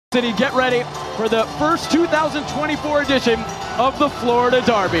City, get ready for the first 2024 edition of the Florida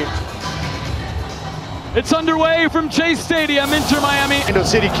Derby. It's underway from Chase Stadium, Inter Miami. Orlando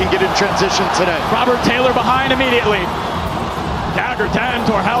City can get in transition today. Robert Taylor behind immediately. Dagger down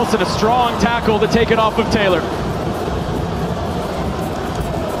to Halson, a strong tackle to take it off of Taylor.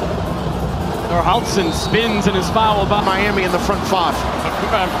 Halson spins and is fouled by Miami in the front five.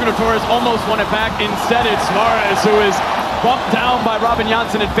 Torres almost won it back. Instead, it's Suarez who is bumped down by Robin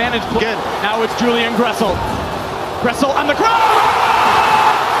Janssen. Advantage play. Again. Now it's Julian Gressel. Gressel on the ground.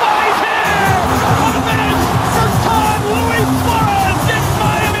 He's here! 1 minute! First time Luis Suarez gives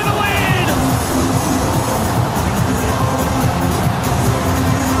Miami the lead!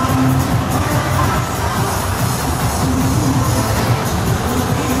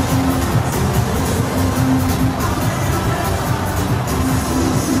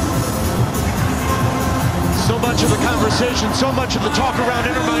 So much of the conversation, so much of the talk around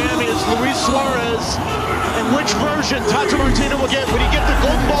Inter Miami is Luis Suarez and which version Tata Martino will get. Would he get the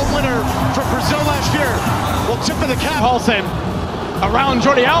Golden Ball winner from Brazil last year? Well, tip of the cap. Halson around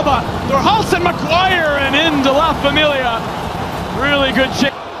Jordi Alba. Halson, McGuire, and into La Familia. Really good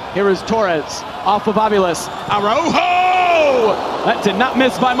shake. Here is Torres off of Aviles. Araujo! That did not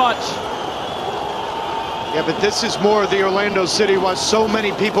miss by much. Yeah, but this is more the Orlando City was so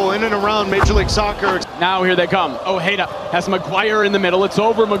many people in and around Major League Soccer. Now here they come. Ojeda has McGuire in the middle. It's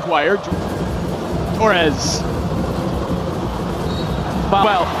over McGuire. Torres.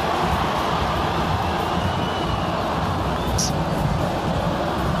 Well.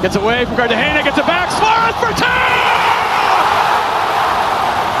 Gets away from Cartagena, gets it back. Suarez for two!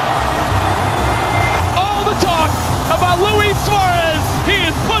 All the talk about Luis Suarez. He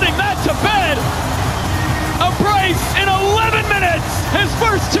is putting that to bed. A brace in 11 minutes, his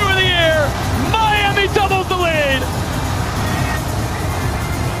first two of the year. Miami doubles the lead.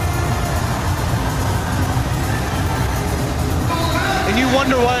 And you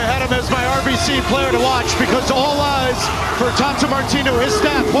wonder why I had him as my RBC player to watch, because all eyes for Tata Martino, his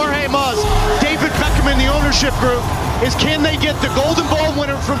staff, Jorge Mas, David Beckham in the ownership group, is can they get the Golden Ball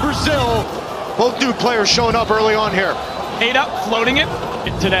winner from Brazil? Both new players showing up early on here. 8 up, Floating it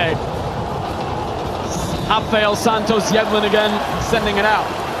today. Rafael Santos Yedlin again, sending it out.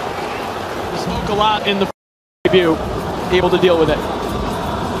 We spoke a lot in the debut, able to deal with it.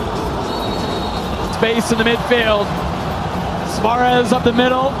 Space in the midfield. Suarez up the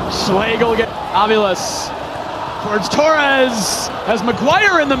middle. Schlegel get Aviles towards Torres. Has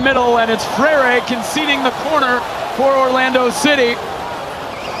McGuire in the middle, and it's Freire conceding the corner for Orlando City.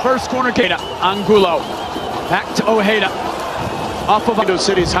 First corner, Ojeda. Angulo. Back to Ojeda. Off of Orlando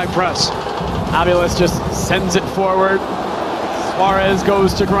City's high press. Aviles just sends it forward. Suarez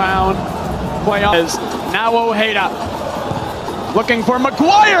goes to ground. Now Ojeda. Looking for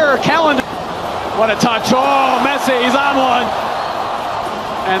McGuire. Calendar. What a touch. Oh, Messi, he's on one.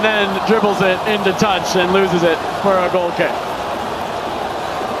 And then dribbles it into touch and loses it for a goal kick.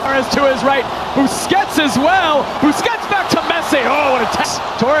 Suarez to his right. Busquets as well. Busquets back to Messi. Oh, what a touch.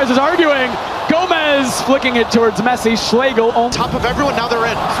 Torres is arguing. Gomez flicking it towards Messi. Schlegel on top of everyone, now they're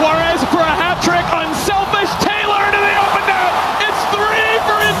in. Suarez for a hat trick. Unselfish. Taylor to the open net. It's 3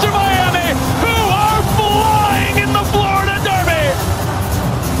 for Inter Miami, who are flying in the Florida Derby.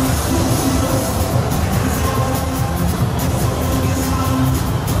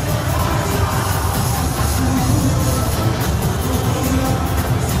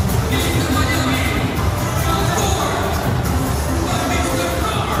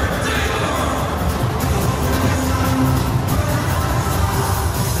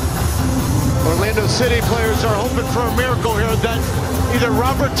 Orlando City players are hoping for a miracle here that either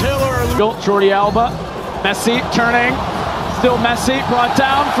Robert Taylor or Jordi Alba. Messi turning. Still Messi. Brought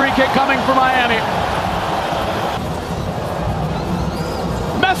down. Free kick coming for Miami.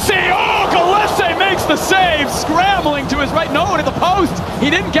 Messi! Oh, Gillespie makes the save. Scrambling to his right. No, to the post. He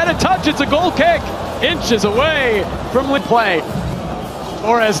didn't get a touch. It's a goal kick. Inches away from play.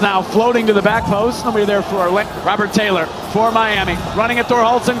 Torres now floating to the back post. Nobody there for Robert Taylor for Miami. Running at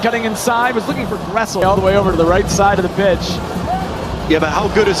Halson, cutting inside. Was looking for Gressel all the way over to the right side of the pitch. Yeah, but how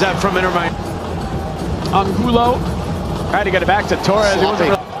good is that from Inter Miami? Angulo tried to get it back to Torres.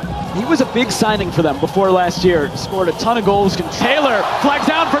 He was a big signing for them before last year. Scored a ton of goals. Taylor flags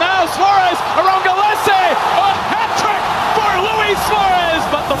down for now. Suarez around Gillespie. A hat trick for Luis Suarez,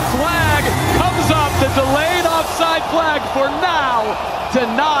 but the flag comes up. The delayed offside flag for now,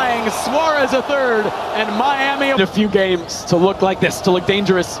 denying Suarez a third, and Miami a few games to look like this, to look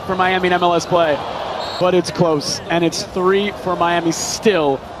dangerous for Miami in MLS play. But it's close, and it's 3 for Miami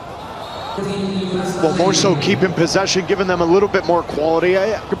still. Well, more so keeping possession, giving them a little bit more quality.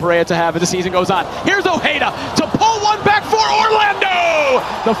 Perea to have as the season goes on. Here's Ojeda to pull one back for Orlando.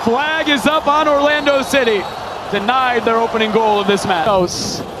 The flag is up on Orlando City. Denied their opening goal of this match.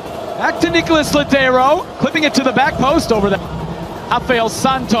 Back to Nicolas Ladero, clipping it to the back post over there. Rafael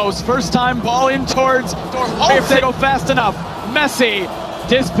Santos, first time ball in towards Dorf. If they go fast enough. Messi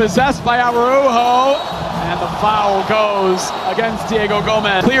dispossessed by Araujo, and the foul goes against Diego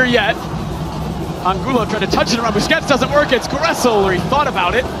Gomez. Clear yet. Angulo tried to touch it around Busquets, doesn't work. It's Gressel, or he thought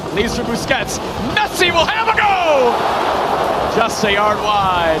about it. Leaves for Busquets. Messi will have a go! Just a yard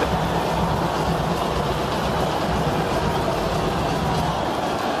wide.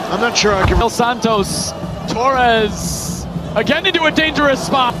 I'm not sure I can. Santos, Torres, again into a dangerous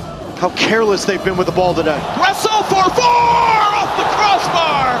spot. How careless they've been with the ball today. Gressel for 4 off the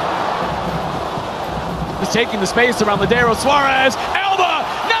crossbar. Just taking the space around Ladero. Suarez, Alba,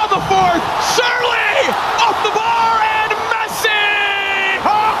 now the fourth. Shirley off the bar, and Messi.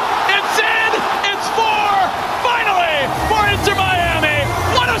 It's in. It's 4. Finally for Inter Miami.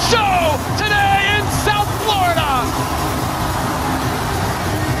 What a show today in South Florida.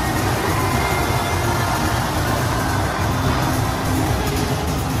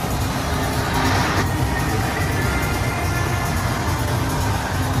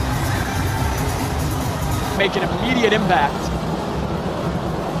 Make an immediate impact.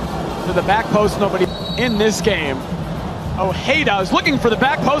 To the back post, nobody in this game. Ojeda is looking for the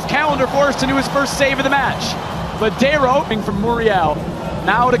back post. Callender forced to do his first save of the match. Ladero from Muriel.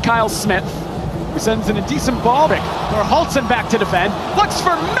 Now to Kyle Smith, who sends in a decent ball. Haltson back to defend. Looks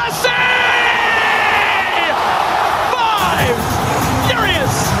for Messi! 5!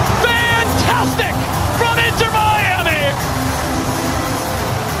 Furious! Fantastic! From Inter Miami!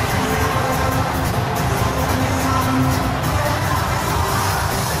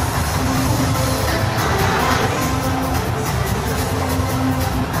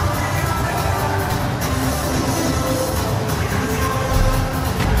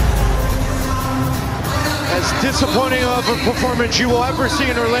 As disappointing of a performance you will ever see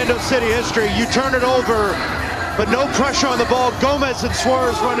in Orlando City history. You turn it over, but no pressure on the ball. Gomez and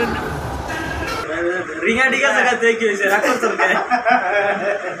Suarez running.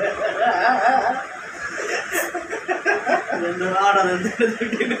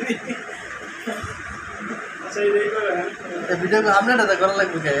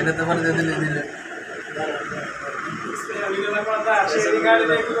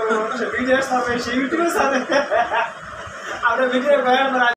 Video